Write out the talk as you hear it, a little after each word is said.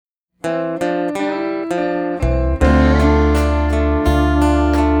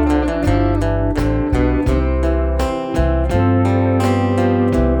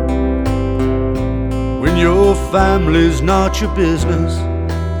family's not your business,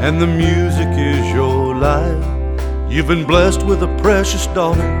 and the music is your life. You've been blessed with a precious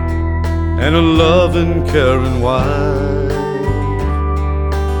daughter and a loving, caring wife.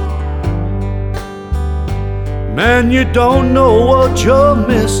 Man, you don't know what you're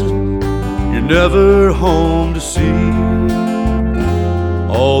missing. You're never home to see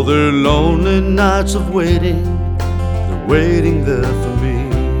all their lonely nights of waiting. They're waiting there for me.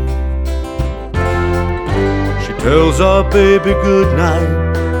 She tells our baby goodnight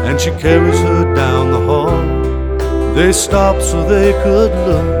and she carries her down the hall. They stopped so they could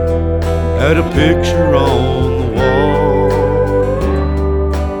look at a picture on the wall.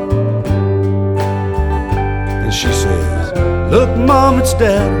 And she says, "Look, Mom, it's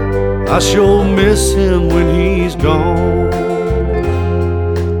Dad. I sure miss him when he's gone."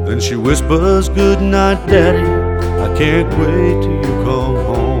 Then she whispers, "Good night, Daddy. I can't wait till you come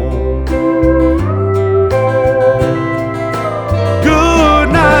home." Good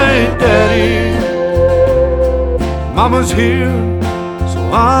night, Daddy. Mama's here, so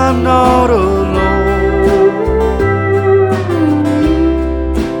I'm not alone.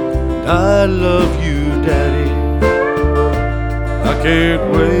 And I love you, Daddy. I can't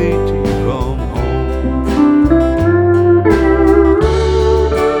wait till you come home.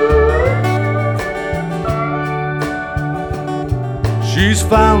 She's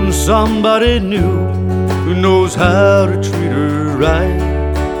found somebody new who knows how to treat her right.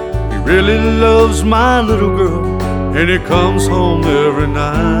 He really loves my little girl, and he comes home every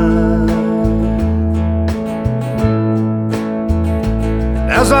night.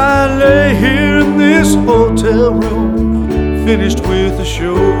 As I lay here in this hotel room, finished with the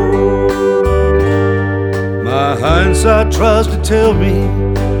show, my hindsight tries to tell me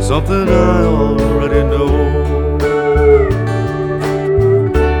something I already know.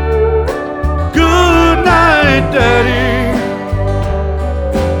 Good night, Daddy.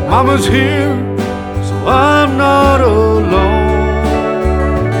 Mama's here, so I'm not alone.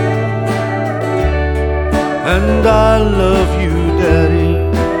 And I love you, Daddy.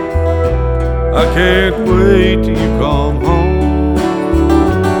 I can't wait till you come home.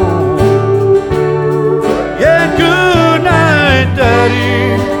 Yeah, good night, Daddy.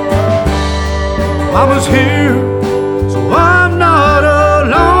 Mama's here, so I'm not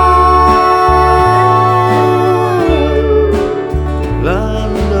alone. I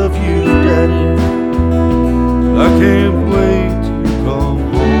love you, Daddy. I can't wait till you come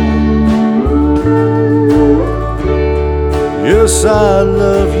home. Yes, I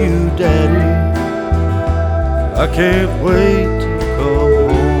love you, Daddy. I can't wait